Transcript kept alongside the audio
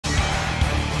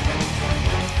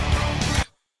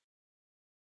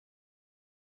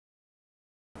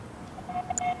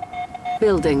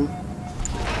Building.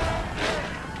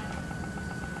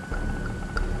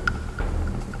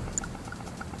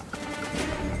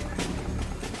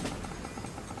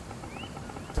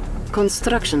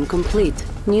 Construction complete.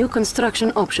 New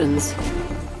construction options.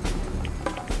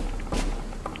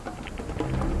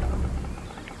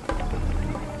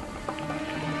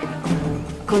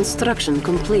 Construction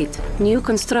complete. New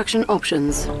construction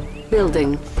options.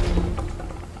 Building.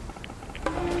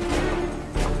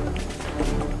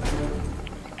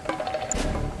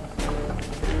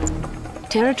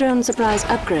 Terra drone supplies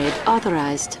upgrade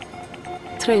authorized.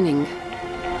 Training.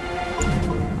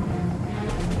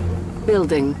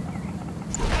 Building.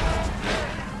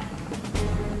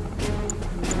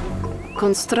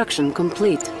 Construction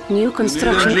complete. New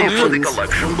construction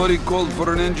options. Somebody called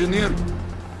for an engineer.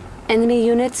 Enemy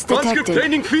units detected.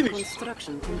 Training finished.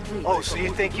 Construction complete. Oh, so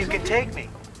you think you can take me?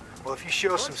 Well, if you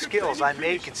show some skills, I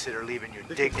may consider leaving your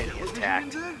dignity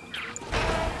intact.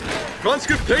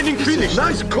 Transcript training finished.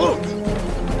 Nice code.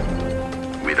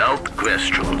 Without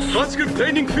questions. Transcript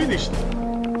training finished.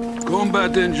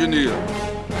 Combat engineer.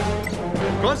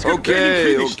 Transcript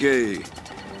training finished. Okay.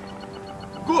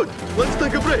 Good. Let's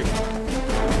take a break.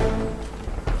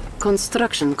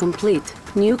 Construction complete.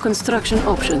 New construction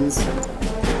options.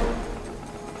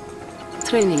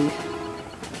 Training.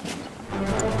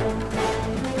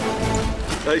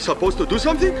 Are you supposed to do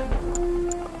something?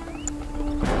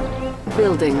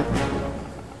 Building.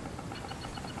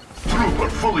 Trooper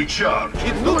fully charged.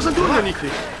 It doesn't do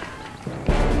anything.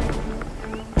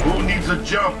 Who needs a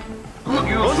jump? Could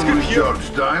use some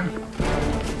recharge time.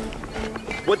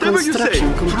 Whatever you say.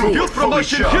 Construction complete. Build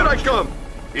promotion, here I come.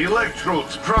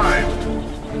 Electrodes primed.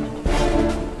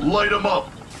 Light 'em up.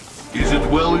 Is it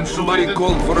well Somebody insulated?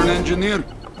 called for an engineer.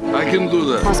 I can do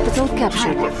that. Hospital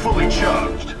captured. Trooper fully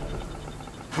charged.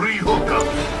 Free hookup.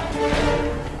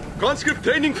 Conscript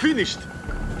training finished.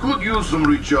 Could use some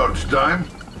recharge time.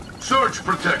 Surge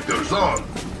protectors on.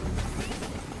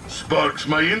 Sparks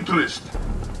my interest.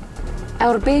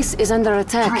 Our base is under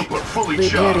attack. Trooper fully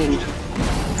Repairing.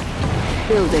 charged.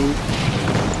 Building.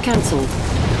 Cancelled.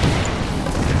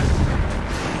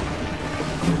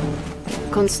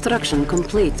 Construction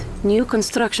complete. New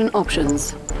construction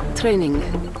options. Training.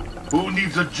 Who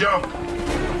needs a jump?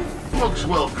 Looks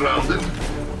well grounded.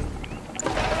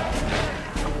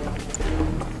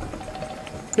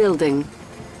 Building.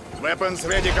 Weapons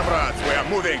ready, comrades. We are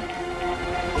moving.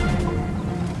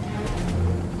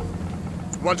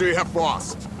 What do you have for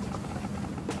us?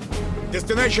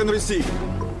 Destination received.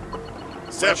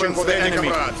 Searching for the enemy.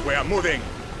 Comrades. We are moving.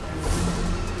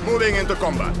 Moving into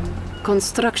combat.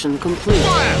 Construction complete.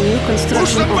 Fire! New construction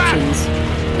Push them back! options.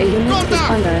 A unit is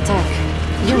Contact! under attack.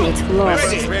 Unit lost.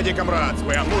 Weapons ready, comrades.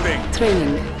 We are moving.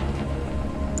 Training.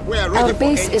 We are ready Our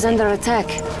base is under attack.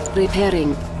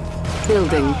 Repairing.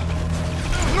 Building.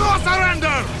 No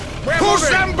surrender! Push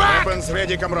them back! Weapons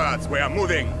ready, comrades. We are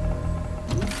moving.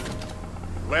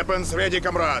 Weapons ready,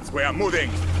 comrades. We are moving.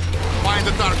 Find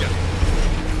the target.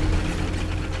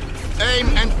 Aim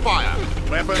and fire.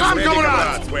 Weapons ready,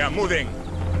 comrades. We are moving.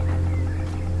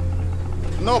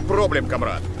 No problem,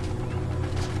 comrade.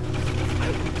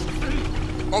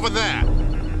 Over there.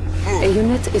 Move. A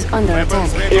unit is under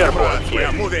Weapons attack. ready, comrades. We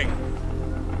are moving.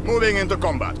 Moving into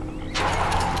combat.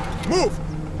 Move!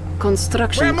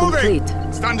 Construction We're moving!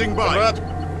 complete. Standing by.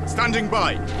 Comrade. Standing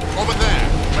by. Over there.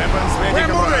 Weapons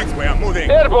ready, comrades. We are moving.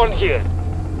 Airborne here.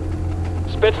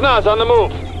 Spetsnaz on the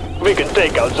move. We can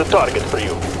take out the target for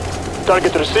you.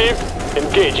 Target received.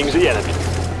 Engaging the enemy.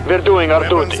 We're doing our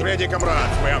Weapons duty. ready,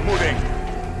 comrades. We are moving.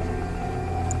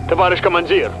 Товарищ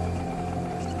командир.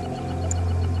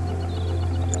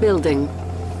 Building.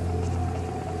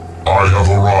 I have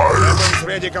arrived. Weapons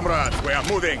ready, comrades. We are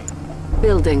moving.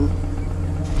 Building.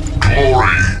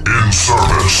 Glory in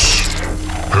service.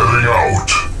 Heading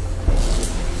out.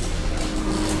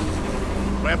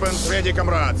 Weapons ready,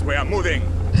 comrades. We are moving.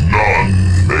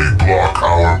 None may block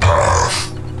our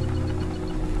path.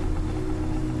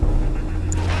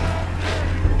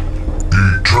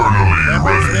 Eternally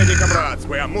Weapons ready, ready. comrades.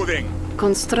 We are moving.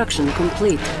 Construction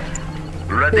complete.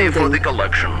 Ready for Building. the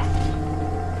collection.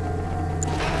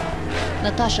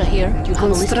 Natasha here. Do you have a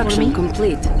list for Construction me?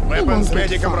 complete. Weapons get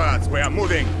ready, far. comrades. We are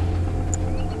moving.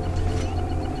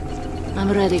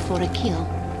 I'm ready for a kill.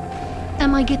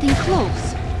 Am I getting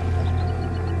close?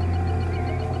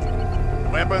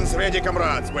 Weapons ready,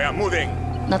 comrades. We are moving.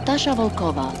 Natasha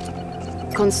Volkova.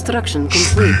 Construction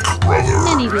complete. Speak, brother.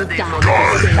 Many will die.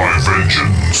 Guide my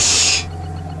vengeance.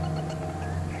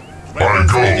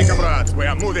 Weapons go. ready, comrades. We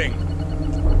are moving.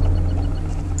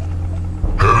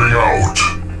 Heading out.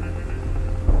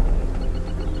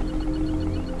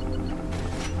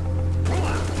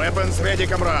 ready,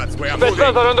 comrades. We are Spetsnaz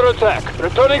moving. are under attack.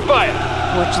 Returning fire.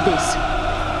 Watch this.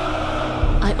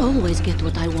 I always get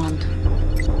what I want.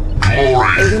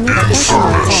 Glory in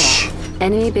service.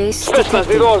 Enemy base Spetsnaz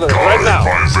need detected. orders right now.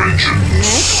 My vengeance.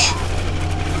 Next.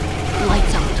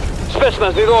 Lights out.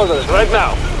 Spetsnaz need orders right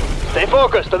now. Stay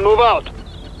focused and move out.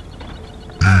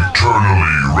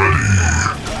 Eternally ready.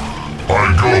 I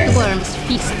Let go. worms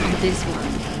feast on this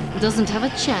one. Doesn't have a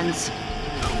chance.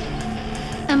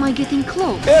 Am I getting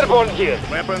close? Airborne here.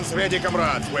 Weapons ready,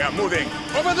 comrades. We are moving.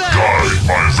 Over there! Die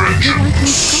my You like me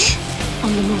vengeance. Scott?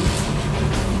 On the move.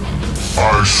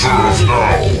 I serve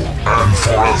now and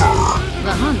forever.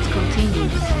 The hunt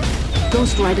continues.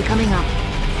 Ghost Rider coming up.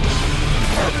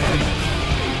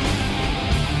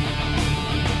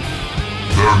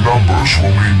 Their numbers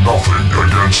will mean nothing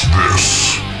against this.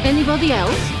 Anybody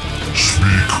else?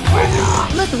 Speak,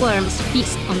 brother. Let worms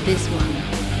feast on this one.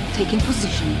 Taking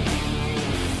position.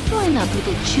 Line up,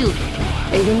 little children.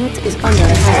 A unit is under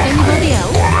attack. Anybody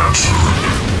else?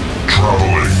 Unanswered.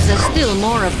 Traveling. There's still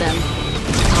more of them.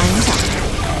 Time's up.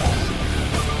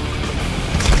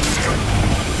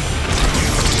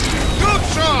 Good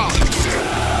shot!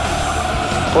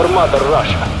 For Mother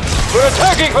Russia. We're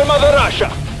attacking for Mother Russia.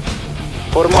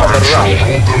 For Mother I shall Russia.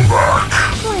 hold them back.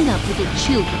 Line up, little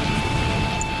children.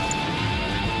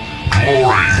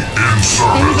 Glory in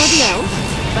Anybody service. else?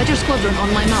 Badger Squadron on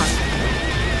my mark.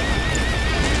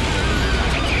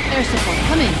 Air support,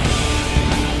 come in.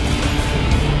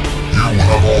 You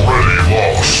have already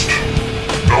lost.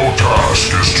 No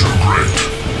task is too great.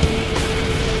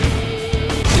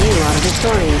 You are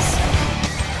victorious.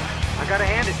 I gotta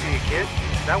hand it to you, kid.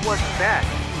 That wasn't bad.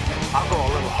 I'll go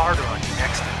a little harder on you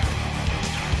next time.